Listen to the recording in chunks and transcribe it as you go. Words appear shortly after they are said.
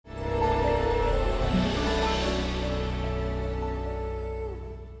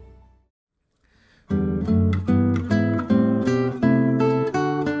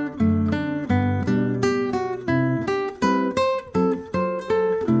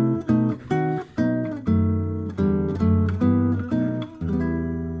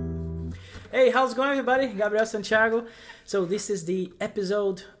how's it going, everybody? Gabriel Santiago. So this is the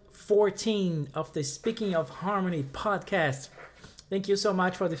episode 14 of the Speaking of Harmony podcast. Thank you so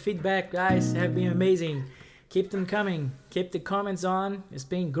much for the feedback, guys. Have been amazing. Keep them coming. Keep the comments on. It's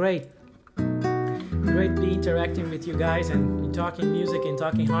been great. Great be interacting with you guys and talking music and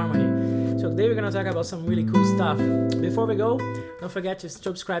talking harmony. So today we're going to talk about some really cool stuff. Before we go, don't forget to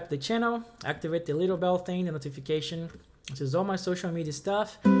subscribe to the channel, activate the little bell thing, the notification. This is all my social media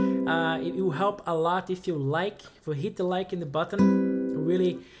stuff. It will help a lot if you hit the like in the button. It will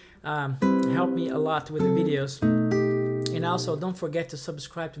really help me a lot with the videos. And also don't forget to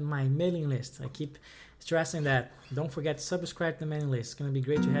subscribe to my mailing list. I keep stressing that. Don't forget to subscribe to the mailing list. It's going to be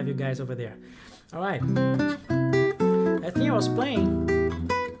great to have you guys over there. All right. I think I was playing.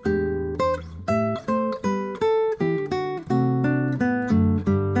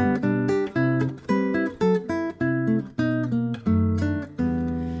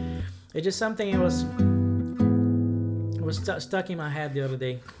 It's just something that was stuck in my head the other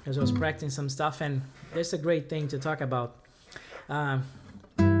day as I was practicing some stuff, and that's a great thing to talk about.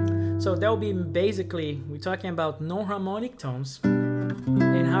 So that will be basically, we're talking about non-harmonic tones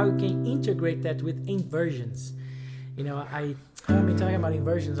and how you can integrate that with inversions. You know, I've been talking about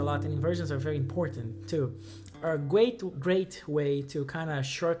inversions a lot, and inversions are very important too. Are a great way to kind of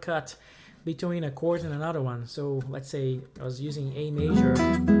shortcut between a chord and another one. So let's say I was using A major.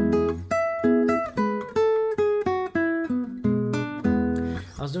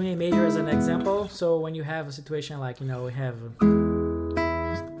 I was doing A major as an example. So when you have a situation like, we have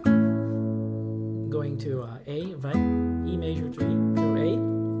going to A, right? E major to A.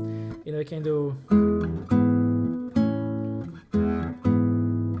 You can do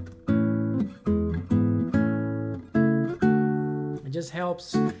it just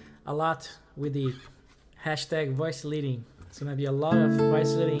helps a lot with the hashtag voice leading. It's gonna be a lot of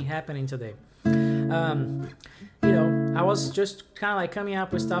voice leading happening today. I was just kind of like coming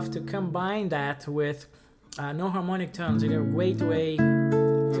up with stuff to combine that with non-harmonic tones in a great way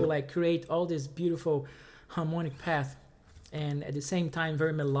to like create all this beautiful harmonic path, and at the same time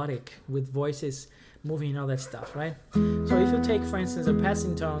very melodic with voices moving and all that stuff, right? So if you take, for instance, a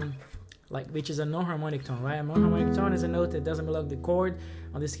passing tone, which is a non-harmonic tone, right? A non-harmonic tone is a note that doesn't belong to the chord.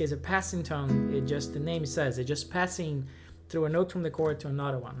 In this case, a passing tone, the name says, it's just passing through a note from the chord to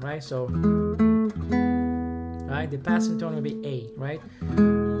another one, right? So, right, the passing tone will be A, right?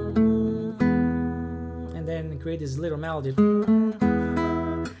 And then create this little melody. It's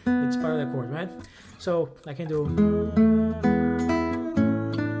part of the chord, right? So I can do.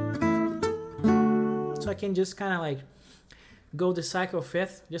 So I can just kind of like go the cycle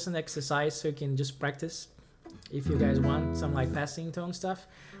fifth, just an exercise, so you can just practice if you guys want some like passing tone stuff.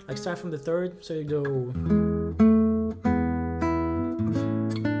 Like start from the third, so you go.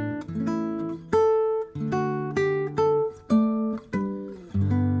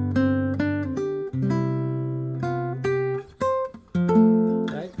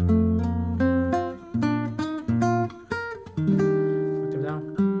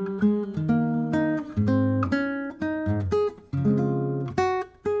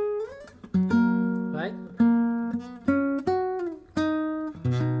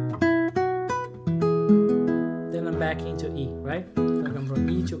 Back into E, right? So I come from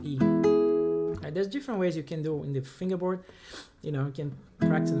E to E. Right, there's different ways you can do in the fingerboard. You can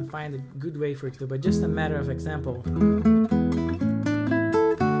practice and find a good way for it to do, but just a matter of example.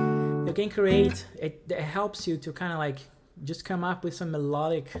 You can create, it helps you to kind of like just come up with some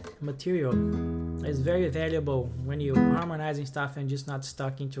melodic material. It's very valuable when you're harmonizing stuff and just not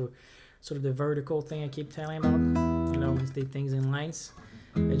stuck into sort of the vertical thing I keep telling about. The things in lines.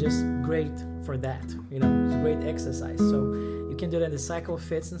 It's just great for that, it's a great exercise. So you can do that in the cycle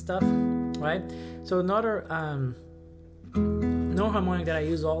fits and stuff, right? So another non-harmonic that I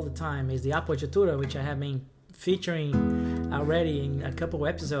use all the time is the appoggiatura, which I have been featuring already in a couple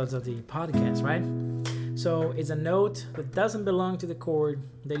episodes of the podcast, right? So it's a note that doesn't belong to the chord,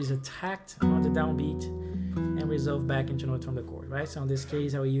 that is attacked on the downbeat and resolved back into a note from the chord, right? So in this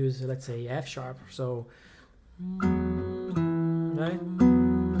case I will use, let's say, F sharp. So, right?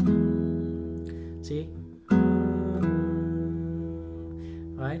 See?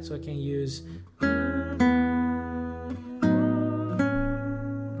 Right? So I can use,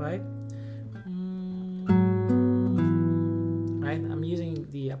 right? Right? I'm using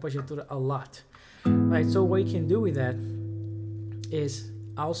the appoggiatura a lot. Right? So what you can do with that is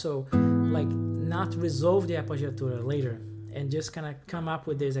also like not resolve the appoggiatura later and just kind of come up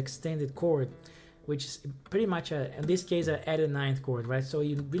with this extended chord, which is pretty much in this case an added ninth chord, right? So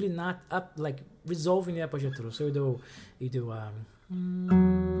you're really not up resolving the appoggiatura. So you do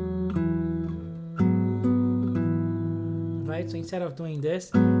right? So instead of doing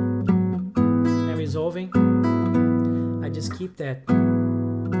this and resolving, I just keep that.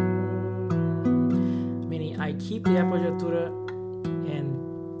 Meaning I keep the appoggiatura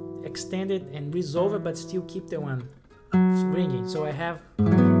and extend it and resolve it, but still keep the one ringing. So I have,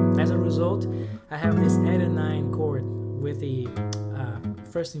 as a result, I have this added 9 chord with the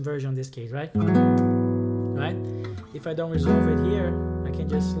first inversion in this case, right? Right? If I don't resolve it here, I can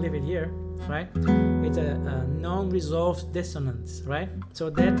just leave it here, right? It's a non-resolved dissonance, right? So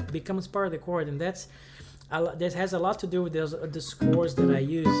that becomes part of the chord, and that has a lot to do with the scores that I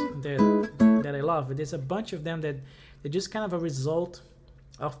use that I love. But there's a bunch of them that they're just kind of a result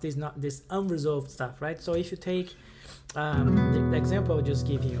of this unresolved stuff, right? So if you take the example I'll just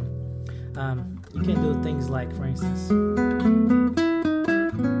give you, you can do things like, for instance,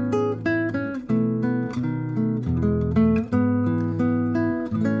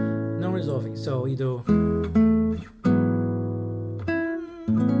 non-resolving. So you do,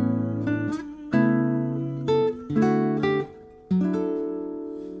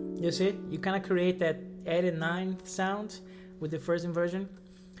 you see, you kind of create that added 9 sound with the first inversion.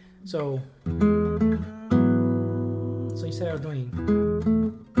 So instead of doing,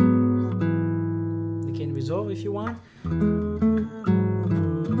 you can resolve if you want.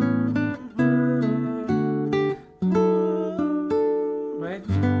 Right?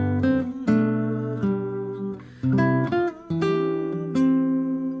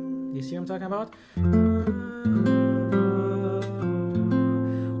 You see what I'm talking about?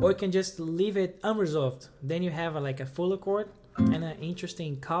 Or you can just leave it unresolved. Then you have like a fuller chord and an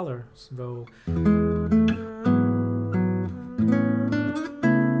interesting color. So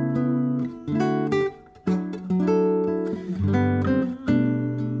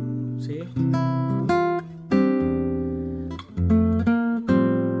see?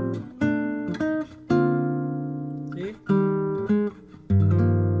 See?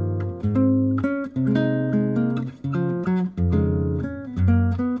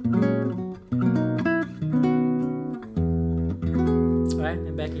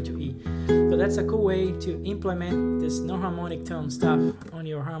 And back into E. So that's a cool way to implement this non-harmonic tone stuff on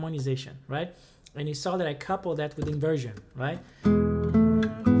your harmonization, right? And you saw that I coupled that with inversion, right?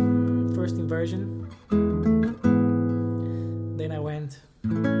 First inversion, then I went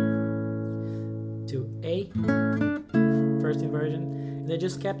to A, first inversion, and they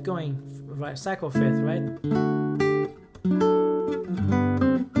just kept going, right, cycle fifth, right?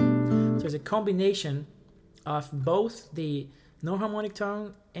 So it's a combination of both the non-harmonic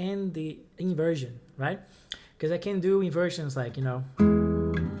tone and the inversion, right? Because I can do inversions like, you know,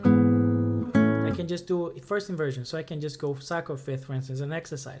 I can just do first inversion, so I can just go cycle fifth, for instance, an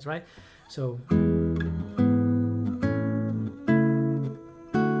exercise, right? So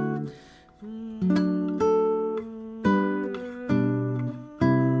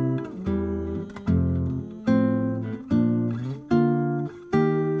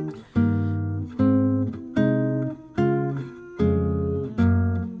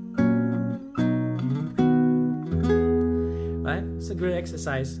a great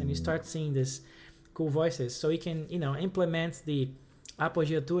exercise, and you start seeing these cool voices. So you can, you know, implement the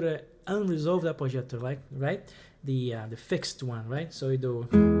appoggiatura, unresolved appoggiatura, like, right? The fixed one, right? So you do.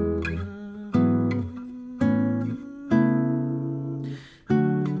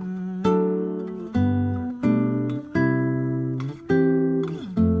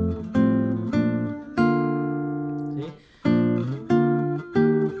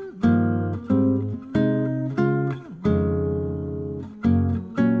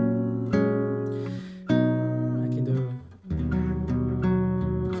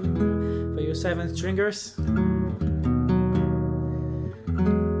 Seven stringers, the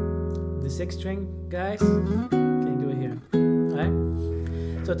 6th string guys, can do it here, right?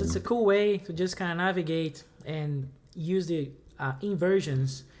 So that's a cool way to just kind of navigate and use the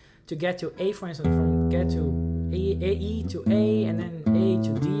inversions to get to A, for instance, from get to E to A, and then A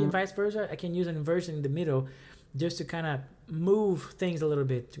to D, and vice versa. I can use an inversion in the middle just to kind of move things a little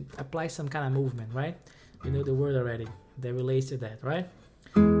bit, to apply some kind of movement, right? You know the word already that relates to that, right?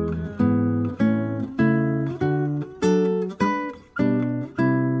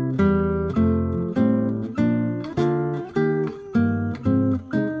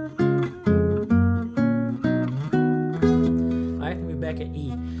 At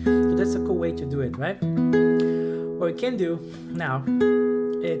E. So that's a cool way to do it, right? What we can do now,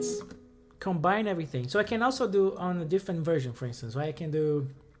 it's combine everything. So I can also do on a different version, for instance, right? I can do,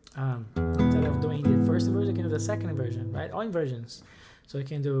 instead of doing the first inversion, I can do the second inversion, right? All inversions. So I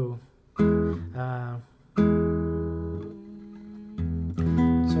can do, so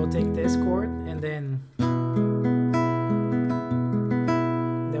I'll take this chord and then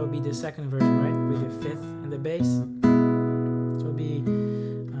the second inversion, right? With the fifth and the bass. So it'll be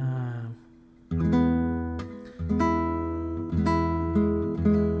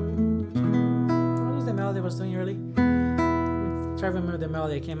what was the melody I was doing early? Try to remember the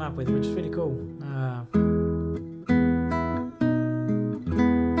melody I came up with, which is really cool.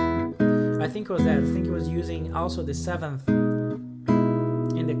 I think it was that. I think it was using also the seventh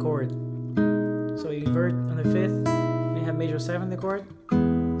in the chord. So you invert on the fifth, and you have major seven in the chord.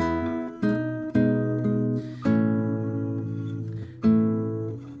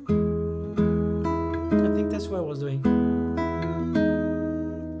 I think that's what I was doing.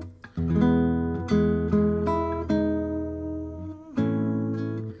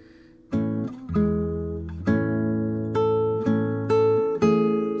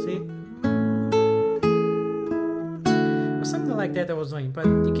 Like that I was doing, but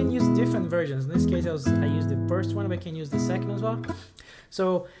you can use different versions. In this case I used the first one, but I can use the second as well.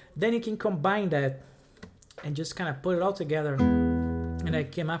 So then you can combine that and just kind of put it all together, and I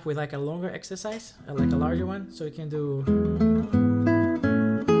came up with like a longer exercise, like a larger one. So you can do,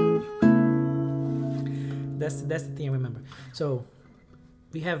 that's the thing I remember. So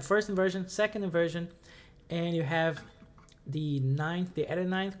we have first inversion, second inversion, and you have the added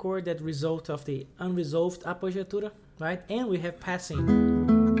ninth chord that result of the unresolved appoggiatura, right? And we have passing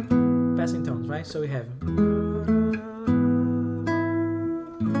tones, right? So we have,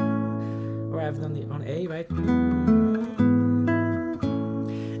 or I have it on A, right?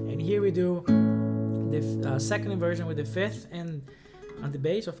 And here we do the second inversion with the fifth and on the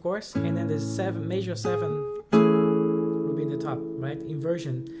bass, of course, and then the major seven will be in the top, right?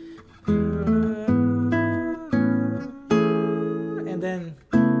 Inversion. And then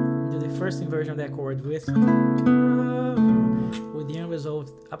do the first inversion of that chord with the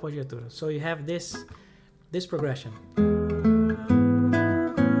unresolved appoggiatura. So you have this progression,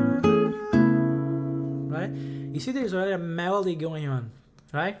 right? You see there's already a melody going on,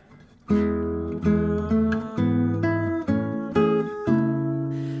 right?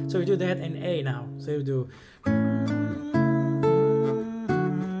 So we do that in A now. So you do,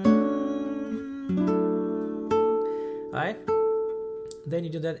 right? Then you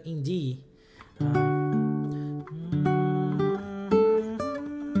do that in D.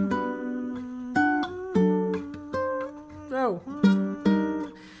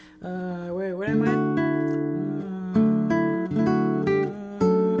 Where am I?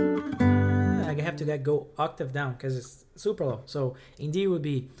 I have to go octave down because it's super low. So in D would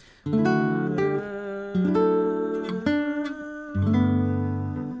be.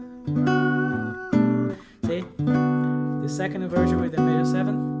 See? The second inversion with the major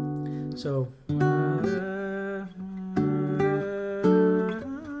seven. So.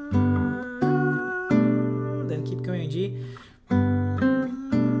 Then keep going in G.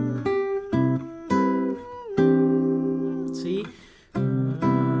 C.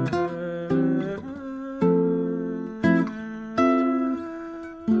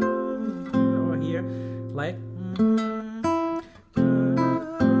 Over here, like.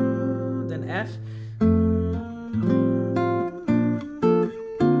 Then F.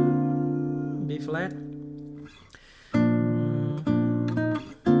 B flat.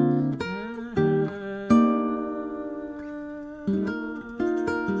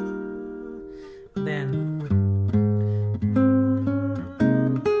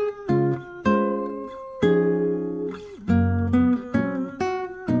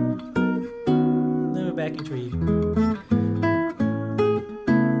 Back into E.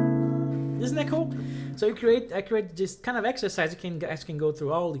 Isn't that cool? So I create this kind of exercise. You guys can go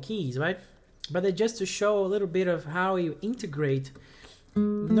through all the keys, right? But just to show a little bit of how you integrate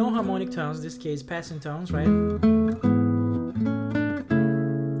no harmonic tones, in this case passing tones, right?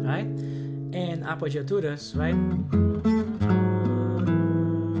 Right? And appoggiaturas, right?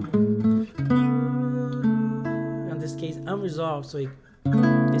 In this case unresolved, so it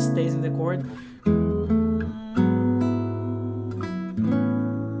stays in the chord.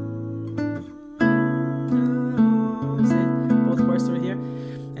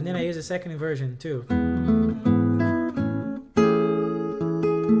 The second inversion too.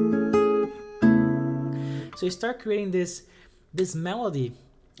 So you start creating this melody,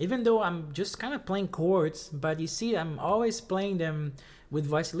 even though I'm just kind of playing chords, but you see I'm always playing them with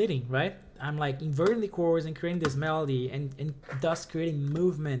voice leading, right? I'm like inverting the chords and creating this melody and thus creating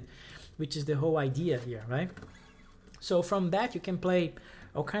movement, which is the whole idea here, right? So from that you can play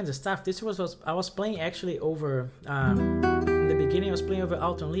all kinds of stuff. This was I was playing actually over in the beginning I was playing over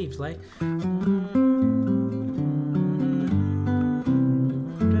Autumn Leaves, like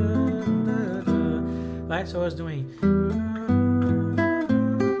right, so I was doing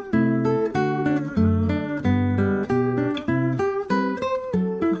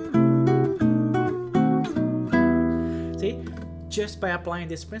just by applying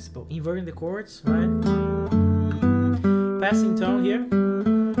this principle, inverting the chords, right? Passing tone here.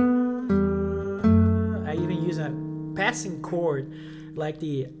 I even use a passing chord, like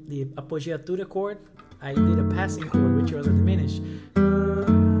the appoggiatura chord. I did a passing chord, which was a diminished. See,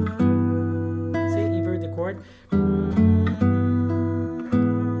 invert the chord.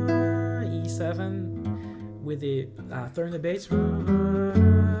 E7 with the third in the bass.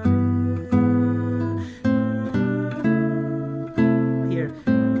 Here.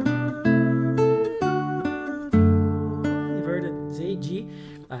 Inverted Z, G,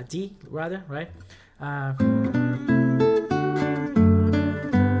 D rather, right?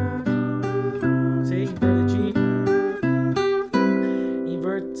 See, inverted G.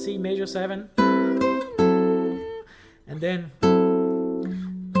 Invert C major 7. And then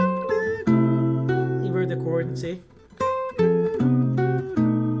invert the chord, see?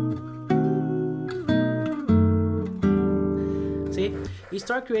 See? You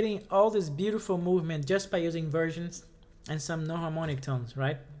start creating all this beautiful movement just by using inversions and some non-harmonic tones,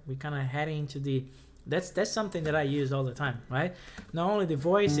 right? We kind of heading into the... That's something that I use all the time, right? Not only the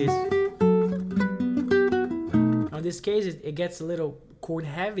voices... In this case, it gets a little chord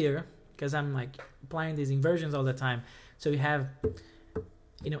heavier because I'm like applying these inversions all the time. So you have,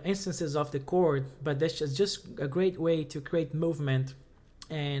 instances of the chord, but that's just a great way to create movement.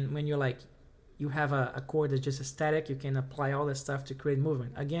 And when you're you have a chord that's just static, you can apply all that stuff to create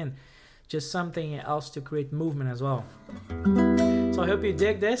movement. Again, just something else to create movement as well. So I hope you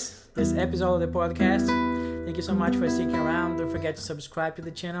dig this episode of the podcast. Thank you so much for sticking around. Don't forget to subscribe to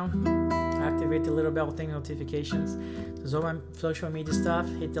the channel. Activate the little bell thing, notifications. There's all my social media stuff.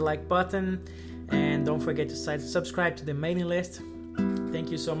 Hit the like button. And don't forget to subscribe to the mailing list. Thank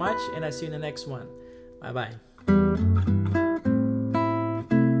you so much. And I'll see you in the next one. Bye-bye.